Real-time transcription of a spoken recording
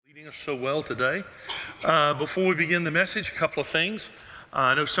Leading us so well today. Before we begin the message, a couple of things.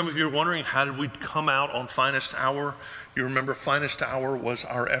 I know some of you are wondering, how did we come out on Finest Hour? You remember Finest Hour was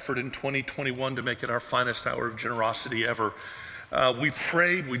our effort in 2021 to make it our finest hour of generosity ever. We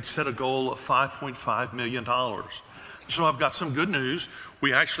prayed, we'd set a goal of $5.5 million. So I've got some good news.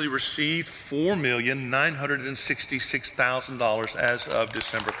 We actually received $4,966,000 as of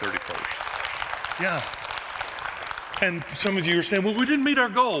December 31st. Yeah. And some of you are saying, well, we didn't meet our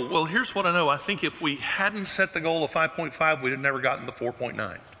goal. Well, here's what I know. I think if we hadn't set the goal of 5.5, we'd have never gotten to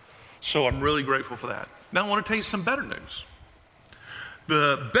 4.9. So I'm really grateful for that. Now I want to tell you some better news.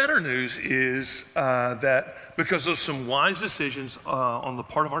 The better news is that because of some wise decisions on the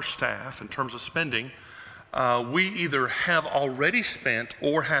part of our staff in terms of spending, we either have already spent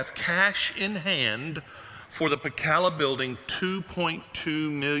or have cash in hand for the Pacala building,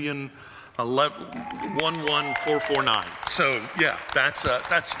 $2.2 million. 11449. So yeah, that's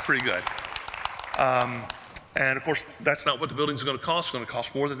pretty good. And of course, that's not what the building's going to cost. It's going to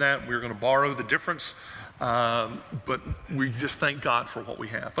cost more than that. We're going to borrow the difference. But we just thank God for what we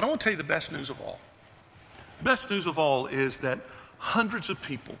have. But I want to tell you the best news of all. Best news of all is that hundreds of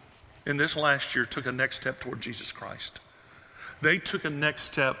people in this last year took a next step toward Jesus Christ. They took a next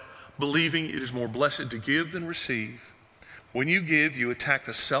step believing it is more blessed to give than receive. When you give, you attack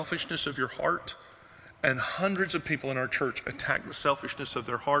the selfishness of your heart, and hundreds of people in our church attack the selfishness of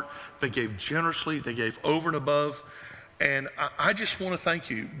their heart. They gave generously, they gave over and above, and I just want to thank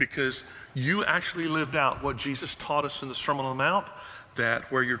you because you actually lived out what Jesus taught us in the Sermon on the Mount, that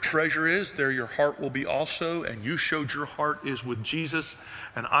where your treasure is, there your heart will be also, and you showed your heart is with Jesus,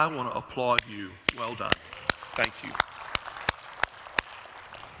 and I want to applaud you. Well done. Thank you.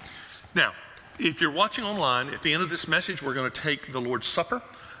 Now, if you're watching online, at the end of this message, we're going to take the Lord's Supper.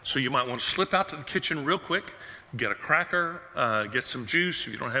 So you might want to slip out to the kitchen real quick, get a cracker, get some juice. If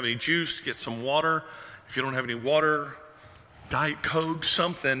you don't have any juice, get some water. If you don't have any water, Diet Coke,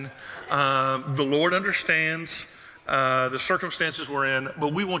 something. The Lord understands the circumstances we're in,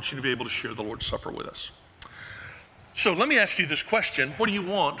 but we want you to be able to share the Lord's Supper with us. So let me ask you this question. What do you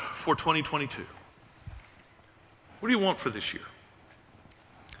want for 2022? What do you want for this year?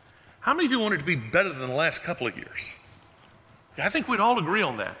 How many of you want it to be better than the last couple of years? I think we'd all agree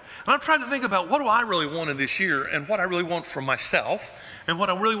on that. And I'm trying to think about what do I really want in this year, and what I really want for myself, and what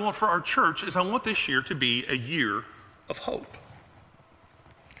I really want for our church is I want this year to be a year of hope.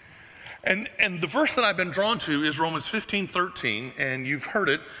 And the verse that I've been drawn to is Romans 15:13, and you've heard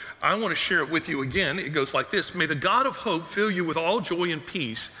it. I want to share it with you again. It goes like this: May the God of hope fill you with all joy and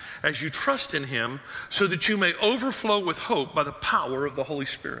peace as you trust in him, so that you may overflow with hope by the power of the Holy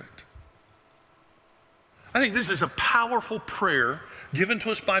Spirit. I think this is a powerful prayer given to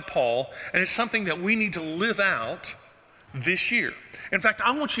us by Paul, and it's something that we need to live out this year. In fact,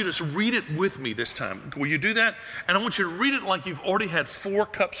 I want you to read it with me this time. Will you do that? And I want you to read it like you've already had 4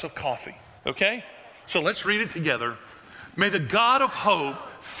 cups of coffee, okay? So let's read it together. May the God of hope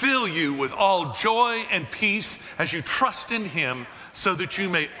fill you with all joy and peace as you trust in him, so that you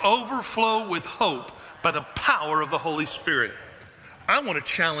may overflow with hope by the power of the Holy Spirit. I want to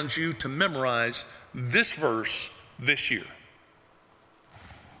challenge you to memorize this verse this year.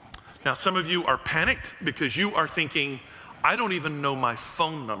 Now, some of you are panicked because you are thinking, I don't even know my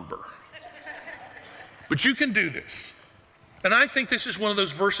phone number. But you can do this. And I think this is one of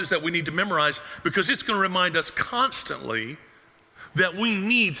those verses that we need to memorize because it's going to remind us constantly that we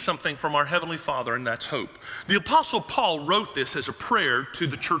need something from our Heavenly Father, and that's hope. The Apostle Paul wrote this as a prayer to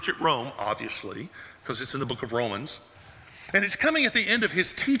the church at Rome, obviously, because it's in the book of Romans. And it's coming at the end of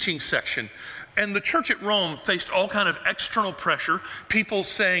his teaching section. And the church at Rome faced all kind of external pressure, people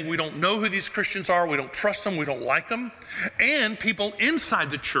saying we don't know who these Christians are, we don't trust them, we don't like them, and people inside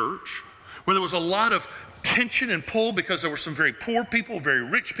the church where there was a lot of tension and pull because there were some very poor people, very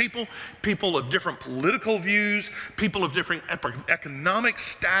rich people, people of different political views, people of different economic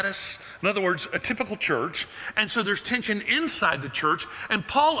status. In other words, a typical church. And so there's tension inside the church, and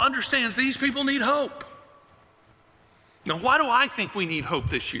Paul understands these people need hope. Now, why do I think we need hope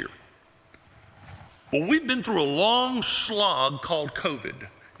this year? Well, we've been through a long slog called COVID,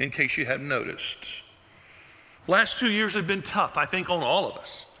 in case you hadn't noticed. Last 2 years have been tough, I think, on all of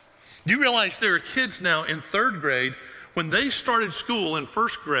us. You realize there are kids now in 3rd grade, when they started school in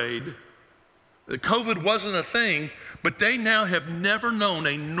 1st grade, COVID wasn't a thing, but they now have never known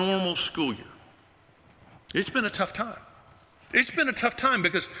a normal school year. It's been a tough time. It's been a tough time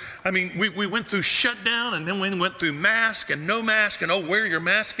because, we went through shutdown, and then we went through mask and no mask, and wear your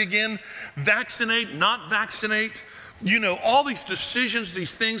mask again, vaccinate, not vaccinate. You know, all these decisions,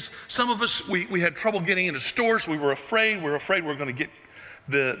 these things. Some of us, we had trouble getting into stores. We were afraid. We were going to get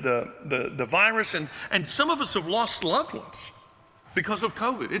the virus, and some of us have lost loved ones because of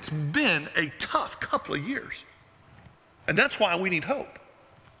COVID. It's been a tough couple of years. And that's why we need hope.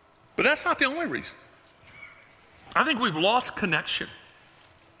 But that's not the only reason. I think we've lost connection.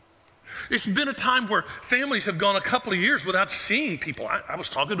 It's been a time where families have gone a couple of years without seeing people. I was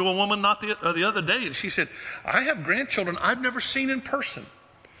talking to a woman the other day, and she said, I have grandchildren I've never seen in person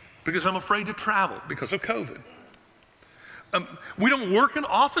because I'm afraid to travel because of COVID. We don't work in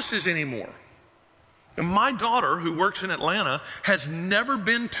offices anymore. And my daughter, who works in Atlanta, has never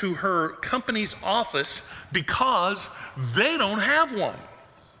been to her company's office because they don't have one.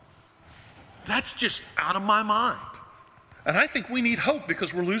 That's just out of my mind. And I think we need hope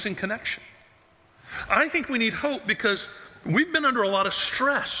because we're losing connection. I think we need hope because we've been under a lot of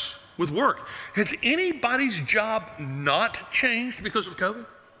stress with work. Has anybody's job not changed because of COVID?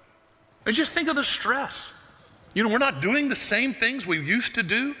 And just think of the stress. You know, we're not doing the same things we used to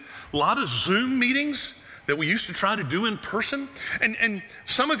do. A lot of Zoom meetings that we used to try to do in person. And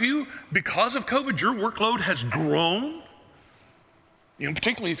some of you, because of COVID, your workload has grown. You know,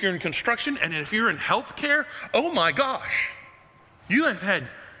 particularly if you're in construction and if you're in healthcare, oh my gosh, you have had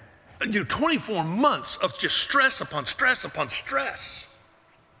 24 months of just stress upon stress upon stress.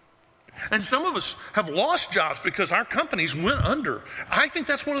 And some of us have lost jobs because our companies went under. I think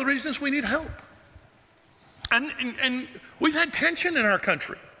that's one of the reasons we need help. And we've had tension in our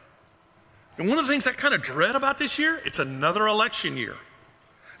country. And one of the things I kind of dread about this year, it's another election year.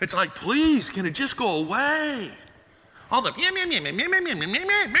 It's like, please, can it just go away? All the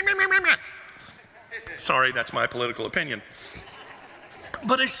sorry, that's my political opinion.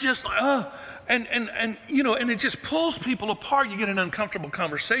 But it's just, and it just pulls people apart. You get in uncomfortable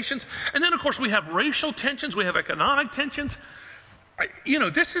conversations. And then, of course, we have racial tensions. We have economic tensions.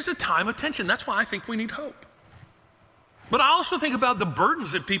 This is a time of tension. That's why I think we need hope. But I also think about the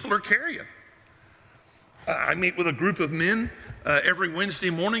burdens that people are carrying. I meet with a group of men every Wednesday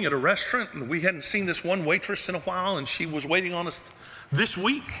morning at a restaurant, and we hadn't seen this one waitress in a while, and she was waiting on us this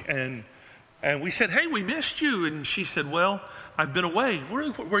week, and we said, hey, we missed you, and she said, well, I've been away.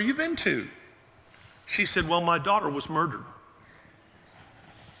 Where you been to? She said, well, my daughter was murdered.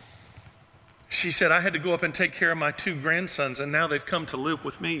 She said, I had to go up and take care of my 2 grandsons, and now they've come to live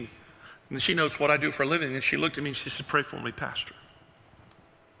with me. And she knows what I do for a living, and she looked at me and she said, pray for me, Pastor.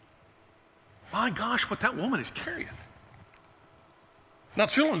 My gosh, what that woman is carrying. Not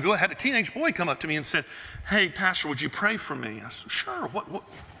too long ago, I had a teenage boy come up to me and said, hey, Pastor, would you pray for me? I said, sure, what?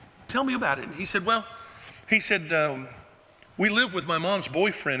 Tell me about it. And he said, we live with my mom's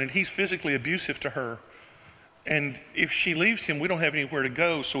boyfriend, and he's physically abusive to her. And if she leaves him, we don't have anywhere to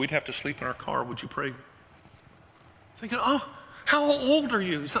go, so we'd have to sleep in our car. Would you pray? Thinking, oh, how old are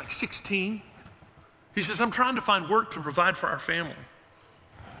you? He's like 16. He says, I'm trying to find work to provide for our family.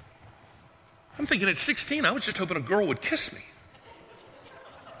 I'm thinking at 16, I was just hoping a girl would kiss me.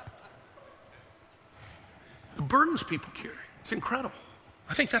 The burdens people carry, it's incredible.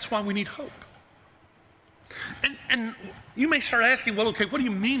 I think that's why we need hope. And you may start asking, well, okay, what do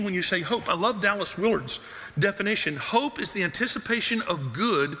you mean when you say hope? I love Dallas Willard's definition. Hope is the anticipation of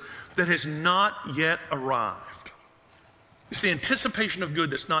good that has not yet arrived. It's the anticipation of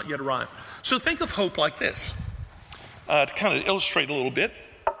good that's not yet arrived. So think of hope like this. To kind of illustrate a little bit,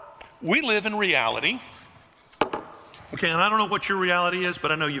 we live in reality. Okay, and I don't know what your reality is,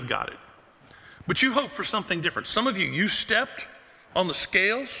 but I know you've got it. But you hope for something different. Some of you stepped on the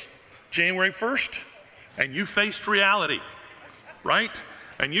scales January 1st, and you faced reality, right?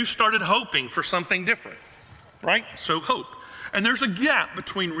 And you started hoping for something different, right? So hope. And there's a gap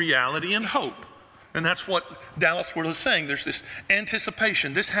between reality and hope. And that's what Dallas Willard is saying. There's this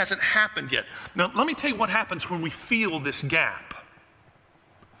anticipation. This hasn't happened yet. Now, let me tell you what happens when we feel this gap.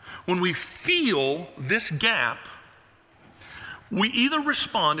 When we feel this gap, we either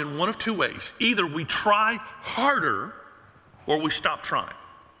respond in one of 2 ways. Either we try harder or we stop trying.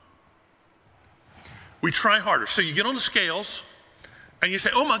 We try harder. So you get on the scales and you say,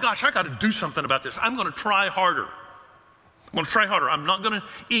 oh my gosh, I got to do something about this. I'm going to try harder. I'm going to try harder. I'm not going to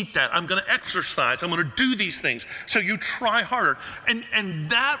eat that. I'm going to exercise. I'm going to do these things. So you try harder. And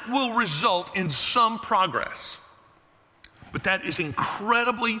that will result in some progress. But that is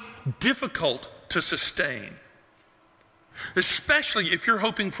incredibly difficult to sustain, especially if you're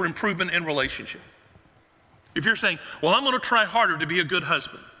hoping for improvement in relationship. If you're saying, well, I'm going to try harder to be a good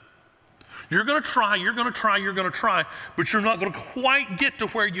husband. You're going to try, but you're not going to quite get to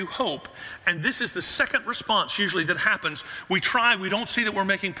where you hope. And this is the second response usually that happens. We try, we don't see that we're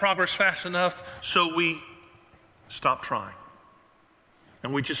making progress fast enough, so we stop trying.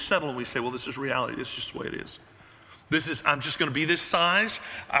 And we just settle and we say, well, this is reality. This is just the way it is. I'm just going to be this size.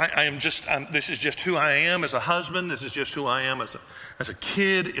 This is just who I am as a husband. This is just who I am as a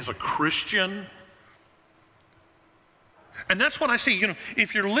kid, as a Christian. And that's what I see.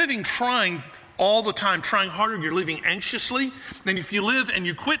 If you're living trying all the time, trying harder, you're living anxiously. Then if you live and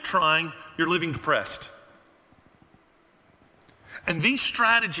you quit trying, you're living depressed. And these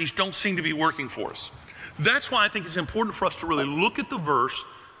strategies don't seem to be working for us. That's why I think it's important for us to really look at the verse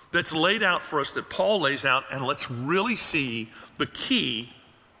that's laid out for us, that Paul lays out, and let's really see the key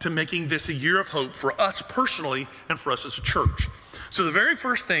to making this a year of hope for us personally and for us as a church. So the very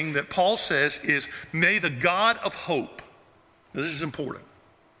first thing that Paul says is, may the God of hope. This is important.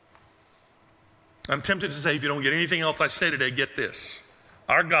 I'm tempted to say, if you don't get anything else I say today, get this.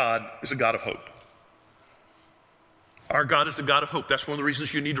 Our God is a God of hope. Our God is the God of hope. That's one of the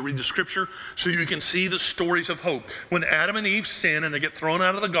reasons you need to read the scripture, so you can see the stories of hope. When Adam and Eve sin and they get thrown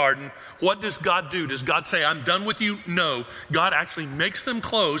out of the garden, what does God do? Does God say, I'm done with you? No. God actually makes them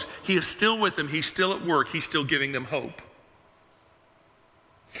close. He is still with them. He's still at work. He's still giving them hope.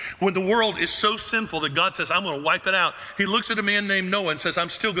 When the world is so sinful that God says, I'm going to wipe it out, he looks at a man named Noah and says, I'm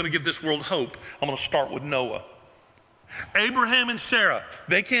still going to give this world hope. I'm going to start with Noah. Abraham and Sarah,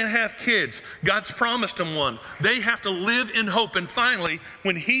 they can't have kids. God's promised them one. They have to live in hope. And finally,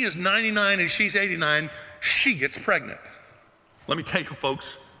 when he is 99 and she's 89, she gets pregnant. Let me tell you,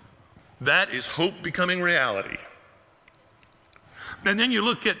 folks, that is hope becoming reality. And then you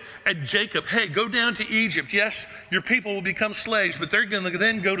look at Jacob. Hey, go down to Egypt. Yes, your people will become slaves, but they're going to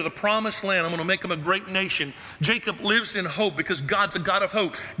then go to the promised land. I'm going to make them a great nation. Jacob lives in hope because God's a God of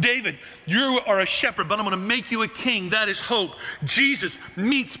hope. David, you are a shepherd, but I'm going to make you a king. That is hope. Jesus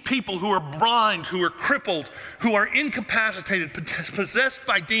meets people who are blind, who are crippled, who are incapacitated, possessed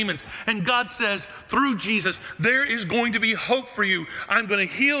by demons. And God says, through Jesus, there is going to be hope for you. I'm going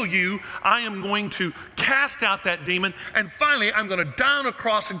to heal you. I am going to cast out that demon. And finally, I'm going to die on a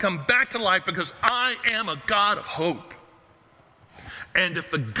cross and come back to life because I am a God of hope. And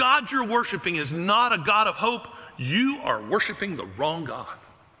if the God you're worshiping is not a God of hope, you are worshiping the wrong God.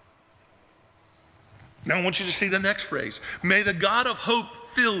 Now I want you to see the next phrase. May the God of hope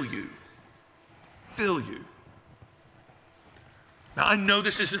fill you. Fill you. Now I know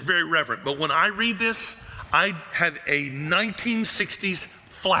this isn't very reverent, but when I read this, I have a 1960s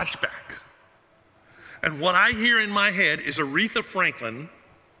flashback. And what I hear in my head is Aretha Franklin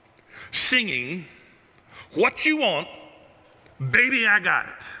singing, "What you want, baby, I got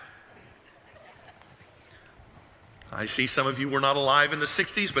it." I see some of you were not alive in the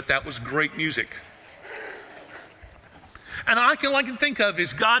 60s, but that was great music. And all I can think of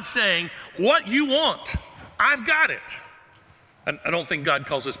is God saying, what you want, I've got it. And I don't think God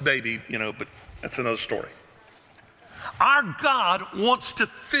calls us baby, but that's another story. Our God wants to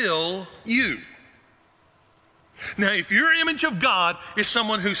fill you. Now, if your image of God is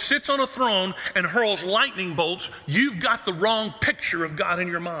someone who sits on a throne and hurls lightning bolts, you've got the wrong picture of God in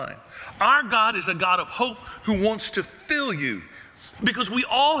your mind. Our God is a God of hope who wants to fill you, because we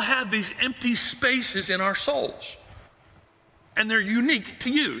all have these empty spaces in our souls. And they're unique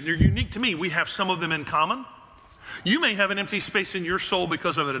to you. They're unique to me. We have some of them in common. You may have an empty space in your soul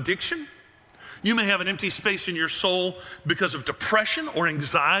because of an addiction. You may have an empty space in your soul because of depression or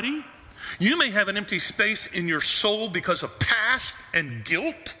anxiety. You may have an empty space in your soul because of past and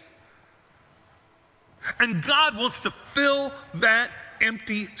guilt. And God wants to fill that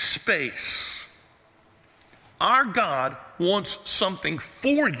empty space. Our God wants something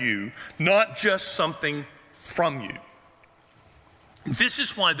for you, not just something from you. This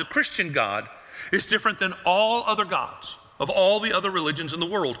is why the Christian God is different than all other gods of all the other religions in the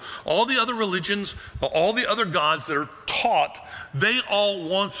world. All the other religions, all the other gods that are taught, they all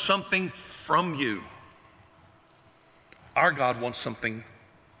want something from you. Our God wants something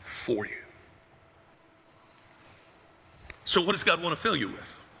for you. So what does God want to fill you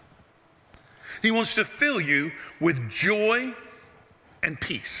with? He wants to fill you with joy and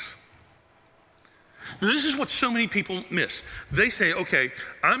peace. Now, this is what so many people miss. They say, okay,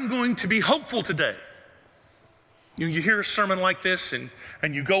 I'm going to be hopeful today. You hear a sermon like this and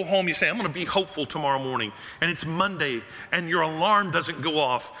you go home, you say, I'm going to be hopeful tomorrow morning. And it's Monday and your alarm doesn't go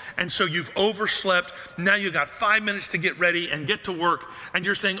off. And so you've overslept. Now you've got 5 minutes to get ready and get to work. And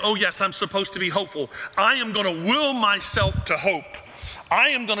you're saying, oh yes, I'm supposed to be hopeful. I am going to will myself to hope. I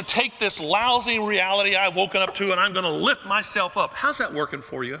am going to take this lousy reality I've woken up to and I'm going to lift myself up. How's that working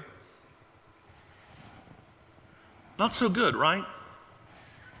for you? Not so good, right?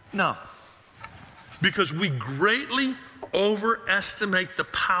 No. Because we greatly overestimate the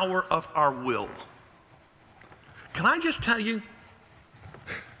power of our will. Can I just tell you,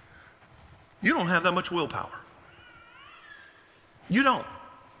 you don't have that much willpower. You don't.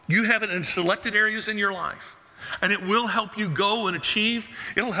 You have it in selected areas in your life. And it will help you go and achieve.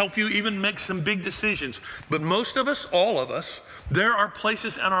 It'll help you even make some big decisions. But most of us, all of us, there are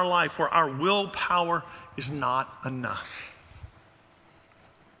places in our life where our willpower is not enough.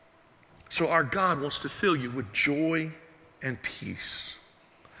 So our God wants to fill you with joy and peace.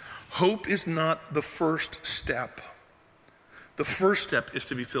 Hope is not the first step. The first step is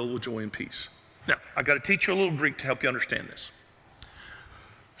to be filled with joy and peace. Now, I got to teach you a little Greek to help you understand this.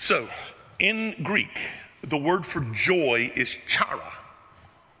 So, in Greek, the word for joy is chara,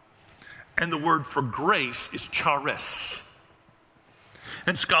 and the word for grace is charis.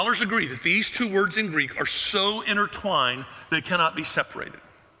 And scholars agree that these two words in Greek are so intertwined they cannot be separated.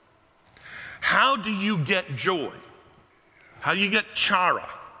 How do you get joy? How do you get chara?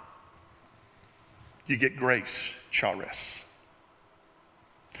 You get grace, charis.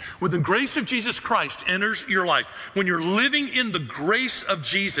 When the grace of Jesus Christ enters your life, when you're living in the grace of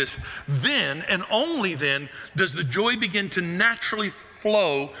Jesus, then and only then does the joy begin to naturally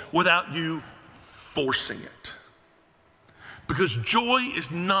flow without you forcing it. Because joy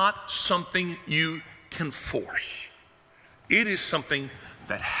is not something you can force. It is something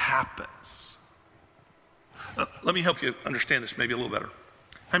that happens. Let me help you understand this maybe a little better.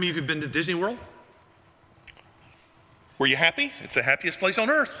 How many of you have been to Disney World? Were you happy? It's the happiest place on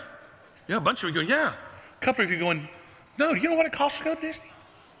earth. Yeah, a bunch of you going, yeah. A couple of you going, no, do you know what it costs to go to Disney?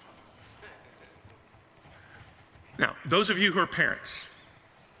 Now, those of you who are parents,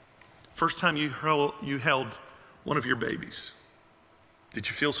 first time you held one of your babies, did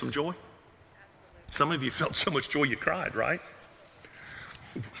you feel some joy? Absolutely. Some of you felt so much joy you cried, right?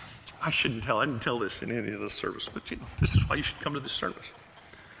 I didn't tell this in any of this service, but this is why you should come to this service.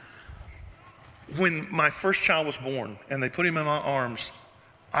 When my first child was born and they put him in my arms,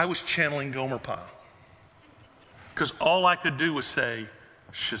 I was channeling Gomer Pyle. Because all I could do was say,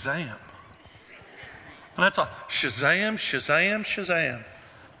 Shazam. And that's all, Shazam, Shazam, Shazam.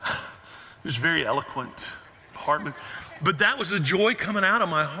 It was very eloquent, but that was the joy coming out of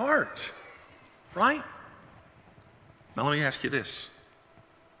my heart, right? Now let me ask you this.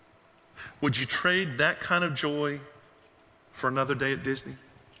 Would you trade that kind of joy for another day at Disney?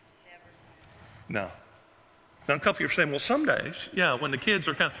 No. Now, a couple of you are saying, well, some days, yeah, when the kids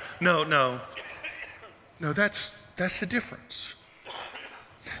are kind of, no, that's the difference.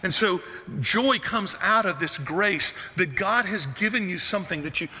 And so joy comes out of this grace that God has given you something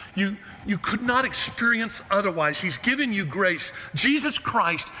that you could not experience otherwise. He's given you grace. Jesus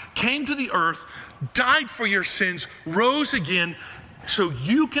Christ came to the earth, died for your sins, rose again, so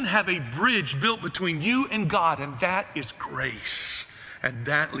you can have a bridge built between you and God, and that is grace, and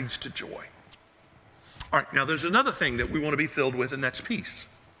that leads to joy. All right, now there's another thing that we want to be filled with, and that's peace.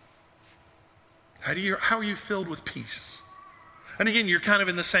 How are you filled with peace? And again, you're kind of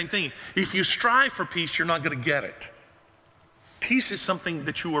in the same thing. If you strive for peace, you're not going to get it. Peace is something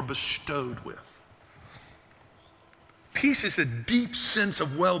that you are bestowed with. Peace is a deep sense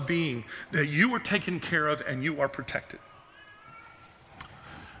of well-being that you are taken care of and you are protected.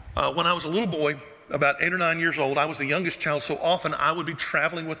 When I was a little boy, about 8 or 9 years old, I was the youngest child, so often I would be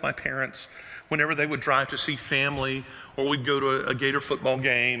traveling with my parents whenever they would drive to see family, or we'd go to a Gator football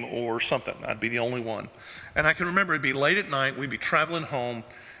game or something. I'd be the only one. And I can remember it'd be late at night, we'd be traveling home,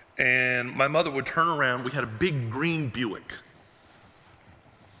 and my mother would turn around. We had a big green Buick.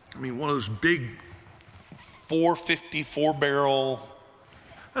 I mean, one of those big 450, 4-barrel.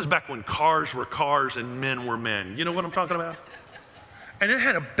 That was back when cars were cars and men were men. You know what I'm talking about? And it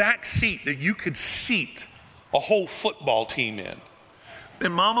had a back seat that you could seat a whole football team in.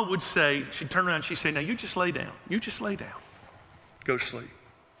 And Mama would say, she'd turn around and she'd say, now you just lay down. You just lay down. Go to sleep.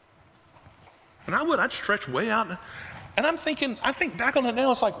 And I'd stretch way out. And I think back on it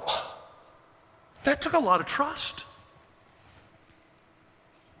now, it's like, that took a lot of trust.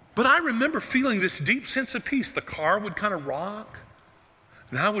 But I remember feeling this deep sense of peace. The car would kind of rock,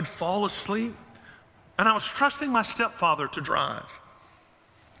 and I would fall asleep. And I was trusting my stepfather to drive.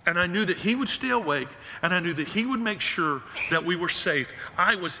 And I knew that he would stay awake, and I knew that he would make sure that we were safe.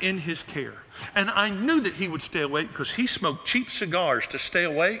 I was in his care. And I knew that he would stay awake because he smoked cheap cigars to stay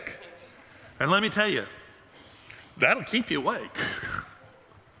awake. And let me tell you, that'll keep you awake.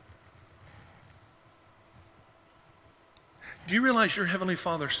 Do you realize your Heavenly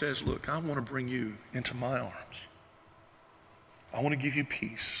Father says, look, I want to bring you into my arms. I want to give you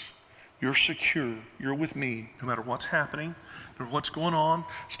peace. You're secure. You're with me no matter what's happening, no matter what's going on.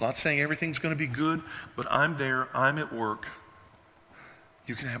 It's not saying everything's going to be good, but I'm there. I'm at work.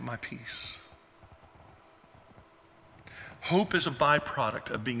 You can have my peace. Hope is a byproduct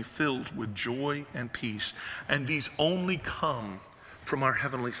of being filled with joy and peace, and these only come from our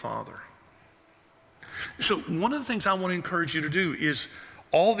Heavenly Father. So one of the things I want to encourage you to do is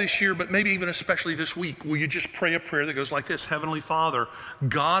all this year, but maybe even especially this week, will you just pray a prayer that goes like this: Heavenly Father,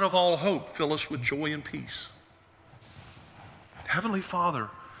 God of all hope, fill us with joy and peace. Heavenly Father,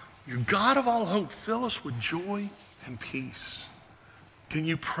 you God of all hope, fill us with joy and peace. Can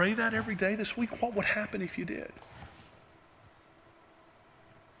you pray that every day this week? What would happen if you did?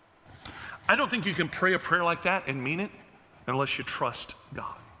 I don't think you can pray a prayer like that and mean it unless you trust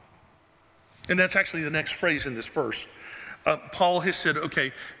God. And that's actually the next phrase in this verse. Paul has said,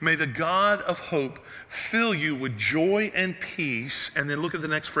 okay, may the God of hope fill you with joy and peace. And then look at the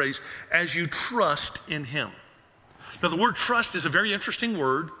next phrase, as you trust in him. Now, the word trust is a very interesting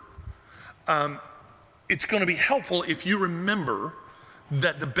word. It's going to be helpful if you remember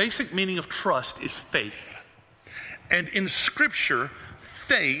that the basic meaning of trust is faith. And in Scripture,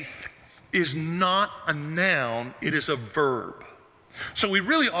 faith is not a noun, it is a verb. So we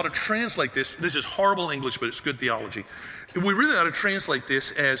really ought to translate this. This is horrible English, but it's good theology. We really ought to translate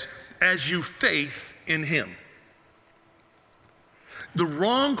this as you faith in him. The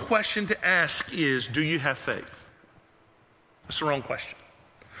wrong question to ask is, do you have faith? That's the wrong question.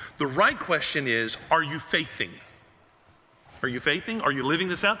 The right question is, are you faithing? Are you faithing? Are you living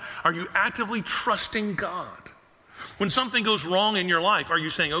this out? Are you actively trusting God? When something goes wrong in your life, are you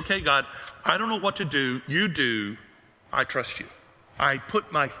saying, okay, God, I don't know what to do. You do. I trust you. I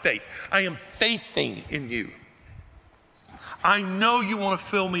put my faith. I am faithing in you. I know you want to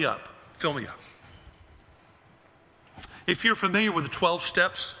fill me up. Fill me up. If you're familiar with the 12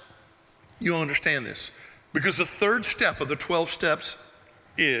 steps, you'll understand this. Because the third step of the 12 steps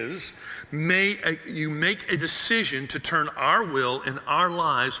is, you make a decision to turn our will and our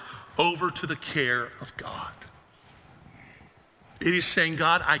lives over to the care of God. It is saying,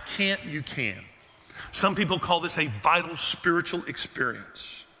 God, I can't, you can. Some people call this a vital spiritual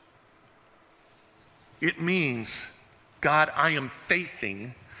experience. It means, God, I am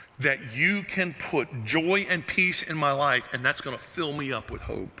faithing that you can put joy and peace in my life, and that's going to fill me up with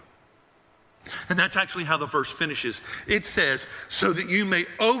hope. And that's actually how the verse finishes. It says, so that you may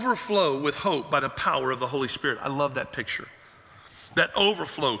overflow with hope by the power of the Holy Spirit. I love that picture. That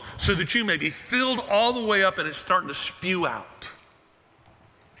overflow, so that you may be filled all the way up and it's starting to spew out.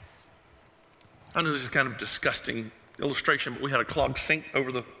 I know this is kind of a disgusting illustration, but we had a clogged sink over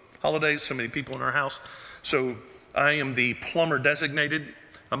the holidays, so many people in our house. So I am the plumber designated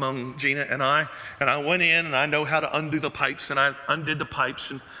among Gina and I went in and I know how to undo the pipes, and I undid the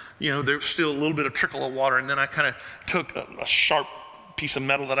pipes, and there's still a little bit of trickle of water, and then I kind of took a sharp piece of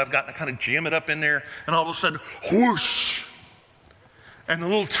metal that I've got and I kind of jam it up in there, and all of a sudden, whoosh, and the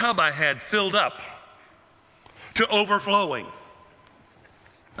little tub I had filled up to overflowing.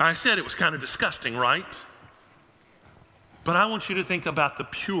 I said it was kind of disgusting, right? But I want you to think about the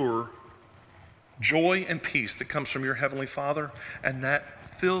pure joy and peace that comes from your Heavenly Father, and that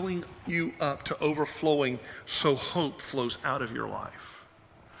filling you up to overflowing so hope flows out of your life.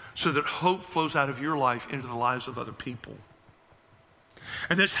 So that hope flows out of your life into the lives of other people.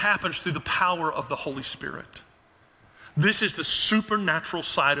 And this happens through the power of the Holy Spirit. This is the supernatural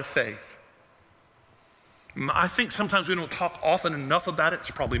side of faith. I think sometimes we don't talk often enough about it.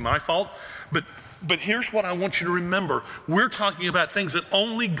 It's probably my fault. But here's what I want you to remember. We're talking about things that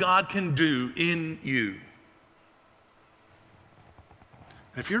only God can do in you.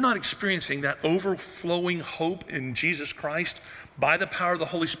 And if you're not experiencing that overflowing hope in Jesus Christ by the power of the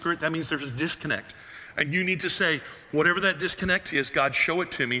Holy Spirit, that means there's a disconnect. And you need to say, whatever that disconnect is, God, show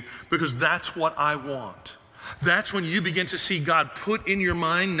it to me, because that's what I want. That's when you begin to see God put in your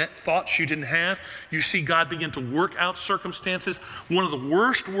mind thoughts you didn't have. You see God begin to work out circumstances. One of the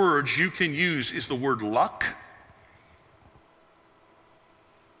worst words you can use is the word luck.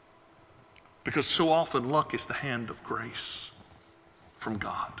 Because so often luck is the hand of grace from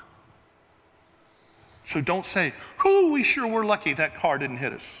God. So don't say, oh, we sure were lucky that car didn't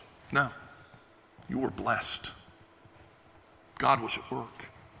hit us. No, you were blessed. God was at work.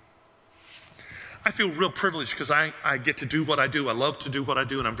 I feel real privileged because I get to do what I do. I love to do what I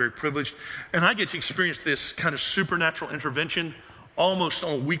do, and I'm very privileged. And I get to experience this kind of supernatural intervention almost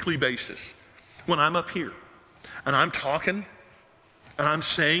on a weekly basis. When I'm up here and I'm talking and I'm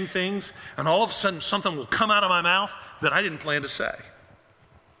saying things, and all of a sudden something will come out of my mouth that I didn't plan to say.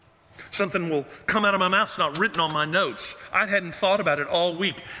 Something will come out of my mouth that's not written on my notes. I hadn't thought about it all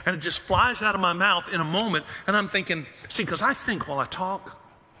week, and it just flies out of my mouth in a moment, and I'm thinking, see, because I think while I talk.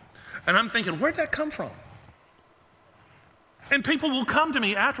 And I'm thinking, where'd that come from? And people will come to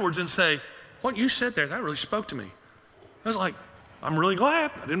me afterwards and say, what you said there, that really spoke to me. I was like, I'm really glad.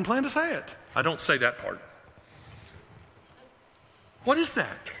 I didn't plan to say it. I don't say that part. What is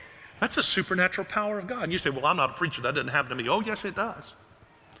that? That's a supernatural power of God. And you say, well, I'm not a preacher. That doesn't happen to me. Oh, yes, it does.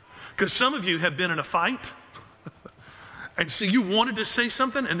 Because some of you have been in a fight, and so you wanted to say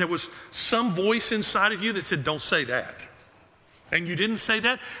something, and there was some voice inside of you that said, don't say that. And you didn't say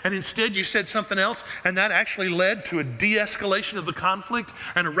that, and instead you said something else, and that actually led to a de-escalation of the conflict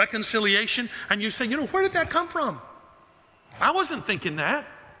and a reconciliation. And you say, where did that come from? I wasn't thinking that.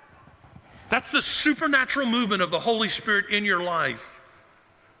 That's the supernatural movement of the Holy Spirit in your life,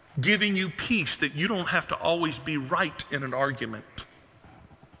 giving you peace that you don't have to always be right in an argument.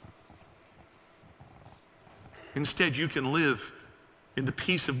 Instead, you can live in the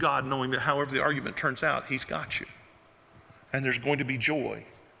peace of God, knowing that however the argument turns out, He's got you. And there's going to be joy,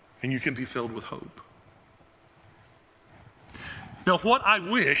 and you can be filled with hope. Now, what I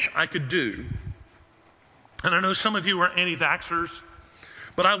wish I could do, and I know some of you are anti-vaxxers,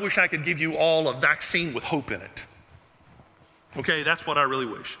 but I wish I could give you all a vaccine with hope in it. Okay, that's what I really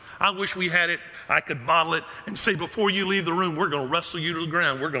wish. I wish we had it, I could bottle it and say, before you leave the room, we're going to wrestle you to the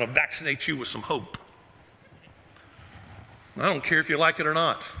ground. We're going to vaccinate you with some hope. I don't care if you like it or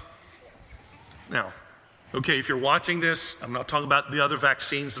not. Now, okay, if you're watching this, I'm not talking about the other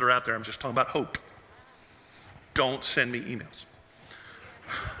vaccines that are out there. I'm just talking about hope. Don't send me emails.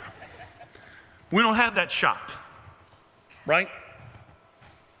 We don't have that shot, right?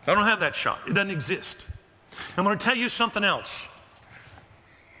 I don't have that shot. It doesn't exist. I'm going to tell you something else.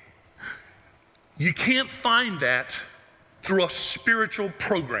 You can't find that through a spiritual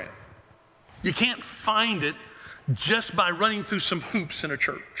program. You can't find it just by running through some hoops in a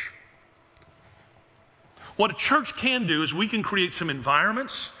church. What a church can do is we can create some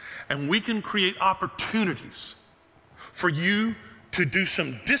environments and we can create opportunities for you to do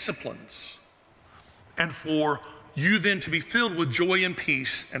some disciplines and for you then to be filled with joy and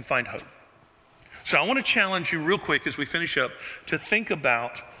peace and find hope. So I want to challenge you real quick as we finish up to think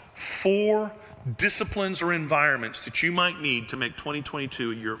about 4 disciplines or environments that you might need to make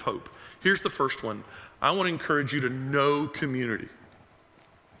 2022 a year of hope. Here's the first one. I want to encourage you to know community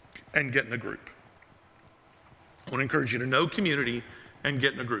and get in a group. I want to encourage you to know community and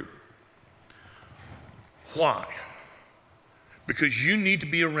get in a group. Why? Because you need to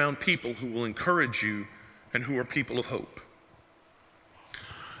be around people who will encourage you and who are people of hope.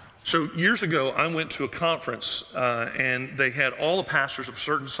 So years ago, I went to a conference and they had all the pastors of a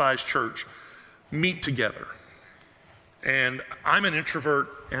certain size church meet together. And I'm an introvert,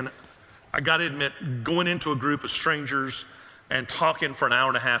 and I got to admit, going into a group of strangers and talking for an hour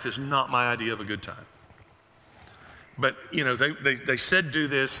and a half is not my idea of a good time. But, they said do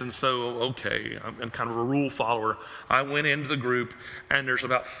this, and so, okay, I'm kind of a rule follower. I went into the group, and there's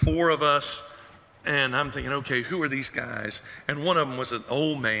about 4 of us, and I'm thinking, okay, who are these guys? And one of them was an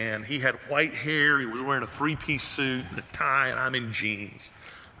old man. He had white hair. He was wearing a 3-piece suit and a tie, and I'm in jeans.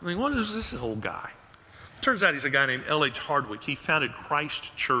 I mean, what is this old guy? Turns out he's a guy named L.H. Hardwick. He founded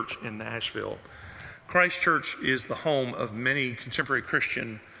Christ Church in Nashville. Christ Church is the home of many contemporary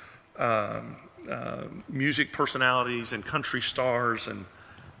Christian music personalities and country stars. And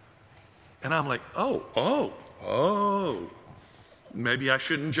I'm like, oh, maybe I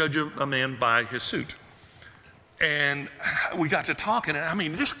shouldn't judge a man by his suit. And we got to talking, and I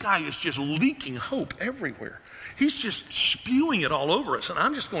mean, this guy is just leaking hope everywhere. He's just spewing it all over us. And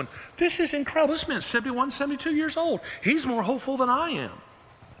I'm just going, this is incredible. This man's 71, 72 years old. He's more hopeful than I am.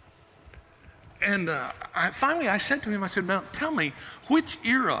 And finally I said to him, I said, now tell me, which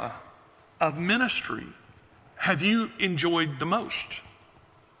era of ministry have you enjoyed the most?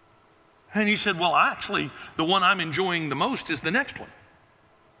 And he said, well, actually, the one I'm enjoying the most is the next one.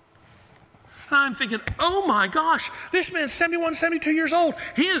 And I'm thinking, oh my gosh, this man's 71, 72 years old.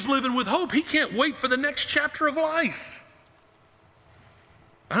 He is living with hope. He can't wait for the next chapter of life.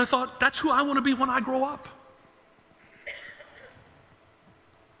 And I thought, that's who I want to be when I grow up.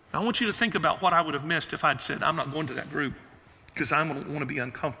 I want you to think about what I would have missed if I'd said, I'm not going to that group because I want to be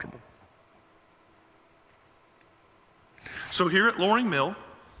uncomfortable. So here at Loring Mill,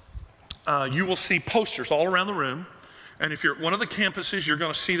 you will see posters all around the room. And if you're at one of the campuses, you're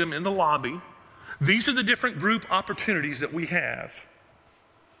going to see them in the lobby. These are the different group opportunities that we have.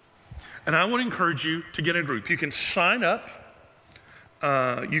 And I want to encourage you to get in a group. You can sign up.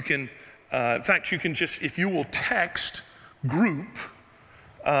 In fact, you can just, if you will text group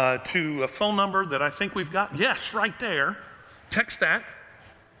to a phone number that I think we've got. Yes, right there. Text that.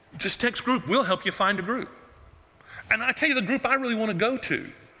 Just text group. We'll help you find a group. And I tell you, the group I really want to go to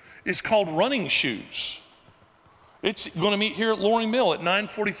is called Running Shoes. It's going to meet here at Loring Mill at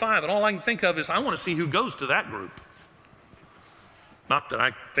 9:45, and all I can think of is I want to see who goes to that group. Not that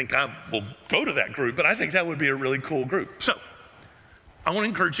I think I will go to that group, but I think that would be a really cool group. So I want to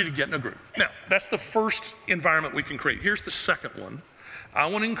encourage you to get in a group. Now, that's the first environment we can create. Here's the second one. I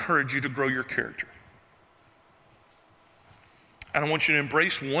want to encourage you to grow your character. And I want you to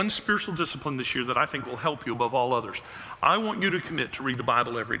embrace one spiritual discipline this year that I think will help you above all others. I want you to commit to read the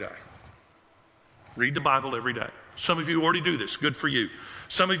Bible every day. Read the Bible every day. Some of you already do this. Good for you.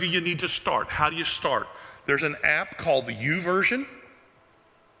 Some of you need to start. How do you start? There's an app called the YouVersion.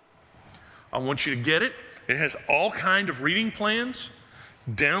 I want you to get it. It has all kinds of reading plans.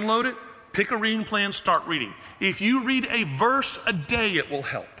 Download it. Pick a reading plan. Start reading. If you read a verse a day, it will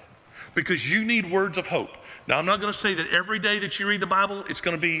help because you need words of hope. Now, I'm not going to say that every day that you read the Bible, it's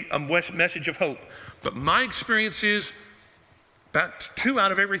going to be a message of hope. But my experience is about 2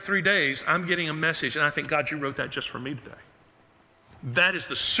 out of every 3 days, I'm getting a message, and I think, God, you wrote that just for me today. That is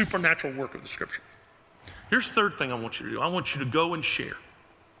the supernatural work of the Scripture. Here's the third thing I want you to do. I want you to go and share.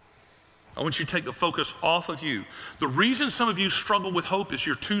 I want you to take the focus off of you. The reason some of you struggle with hope is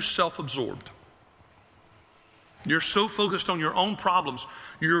you're too self-absorbed. You're so focused on your own problems,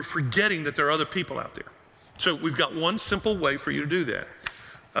 you're forgetting that there are other people out there. So we've got one simple way for you to do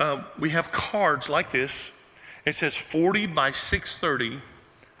that. We have cards like this. It says 40 by 630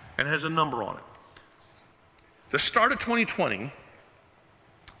 and has a number on it. The start of 2020,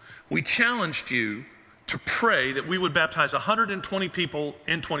 we challenged you to pray that we would baptize 120 people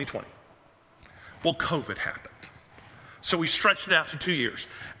in 2020. Well, COVID happened. So we stretched it out to 2 years.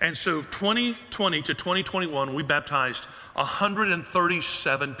 And so 2020 to 2021, we baptized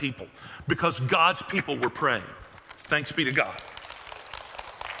 137 people because God's people were praying. Thanks be to God.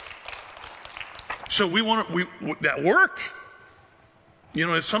 So that worked. You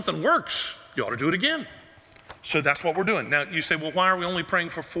know, if something works, you ought to do it again. So that's what we're doing. Now, you say, well, why are we only praying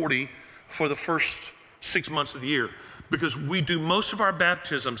for 40 for the first 6 months of the year? Because we do most of our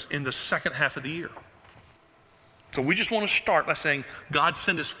baptisms in the second half of the year. So we just want to start by saying, God,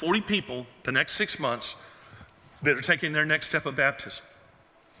 send us 40 people the next 6 months that are taking their next step of baptism.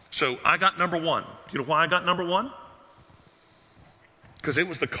 So I got number 1. You know why I got number 1? Because it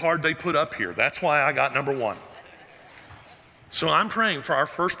was the card they put up here. That's why I got number 1. So I'm praying for our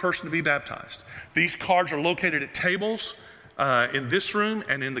first person to be baptized. These cards are located at tables in this room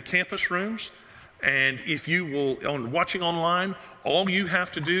and in the campus rooms. And if you will, watching online, all you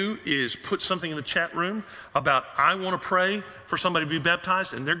have to do is put something in the chat room about, I want to pray for somebody to be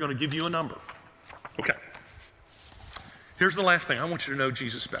baptized, and they're going to give you a number. Okay. Here's the last thing. I want you to know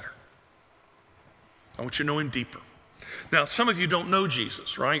Jesus better. I want you to know him deeper. Now, some of you don't know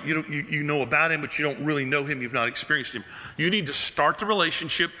Jesus, right? You know about him, but you don't really know him. You've not experienced him. You need to start the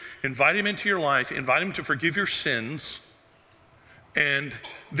relationship, invite him into your life, invite him to forgive your sins, and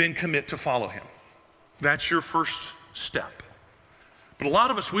then commit to follow him. That's your first step. But a lot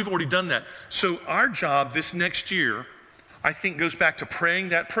of us, we've already done that. So our job this next year, I think, goes back to praying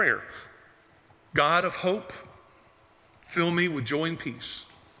that prayer. God of hope, fill me with joy and peace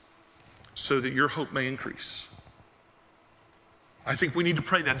so that your hope may increase. I think we need to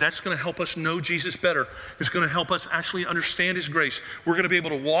pray that. That's going to help us know Jesus better. It's going to help us actually understand his grace. We're going to be able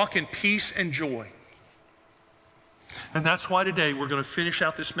to walk in peace and joy. And that's why today we're going to finish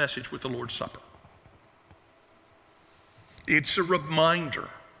out this message with the Lord's Supper. It's a reminder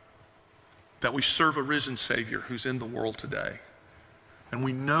that we serve a risen Savior who's in the world today. And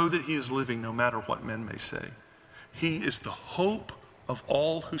we know that he is living no matter what men may say. He is the hope of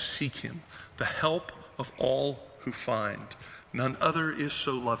all who seek him, the help of all who find. None other is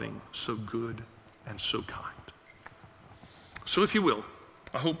so loving, so good, and so kind. So if you will,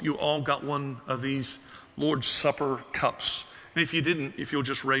 I hope you all got one of these Lord's Supper cups. And if you didn't, if you'll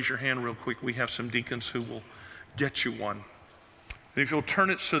just raise your hand real quick, we have some deacons who will get you one. And if you'll turn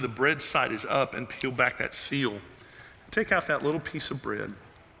it so the bread side is up and peel back that seal, take out that little piece of bread.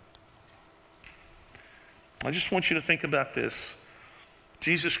 I just want you to think about this.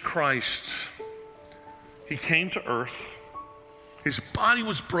 Jesus Christ, he came to earth. His body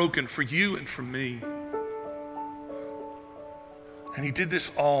was broken for you and for me. And he did this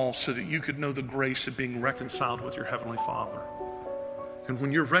all so that you could know the grace of being reconciled with your Heavenly Father. And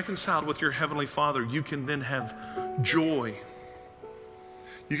when you're reconciled with your Heavenly Father, you can then have joy.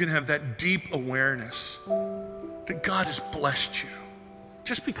 You can have that deep awareness that God has blessed you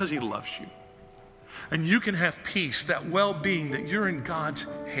just because he loves you. And you can have peace, that well-being that you're in God's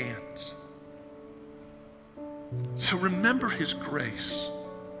hands. So remember his grace.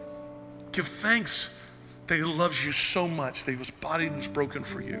 Give thanks that he loves you so much that his body was broken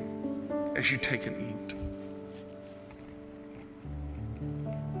for you as you take and eat.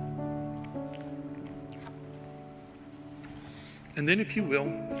 And then if you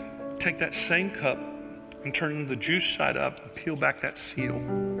will, take that same cup and turn the juice side up and peel back that seal.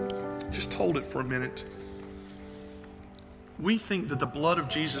 Just hold it for a minute. We think that the blood of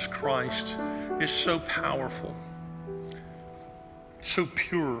Jesus Christ is so powerful, so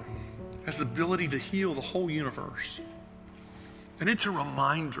pure, has the ability to heal the whole universe. And it's a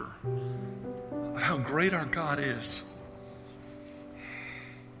reminder of how great our God is.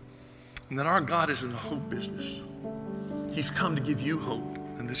 And that our God is in the hope business. He's come to give you hope,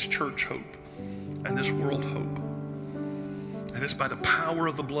 and this church hope, and this world hope. And it's by the power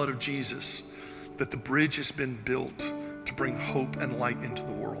of the blood of Jesus that the bridge has been built to bring hope and light into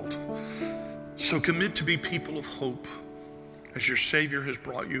the world. So commit to be people of hope as your Savior has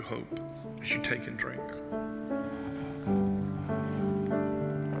brought you hope as you take and drink.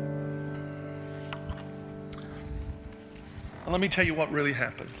 Let me tell you what really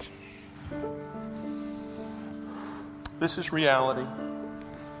happens. This is reality.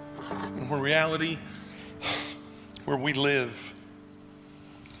 And when reality, where we live,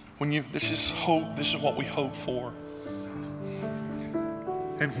 this is hope, this is what we hope for.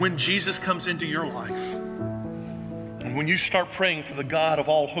 And when Jesus comes into your life, and when you start praying for the God of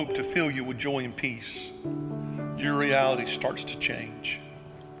all hope to fill you with joy and peace, your reality starts to change.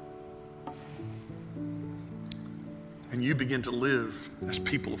 And you begin to live as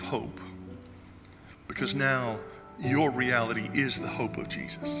people of hope, because now your reality is the hope of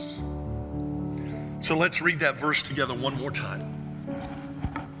Jesus. So let's read that verse together one more time.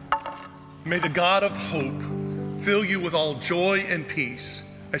 May the God of hope fill you with all joy and peace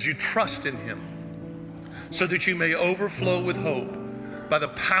as you trust in him, so that you may overflow with hope by the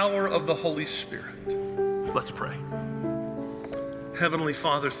power of the Holy Spirit. Let's pray. Heavenly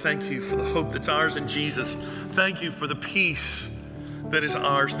Father, thank you for the hope that's ours in Jesus. Thank you for the peace that is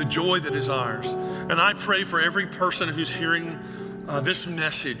ours, the joy that is ours. And I pray for every person who's hearing this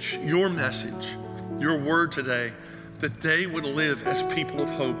message, your word today, that they would live as people of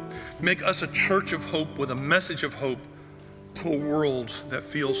hope. Make us a church of hope with a message of hope to a world that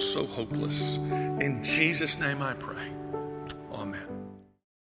feels so hopeless. In Jesus' name I pray.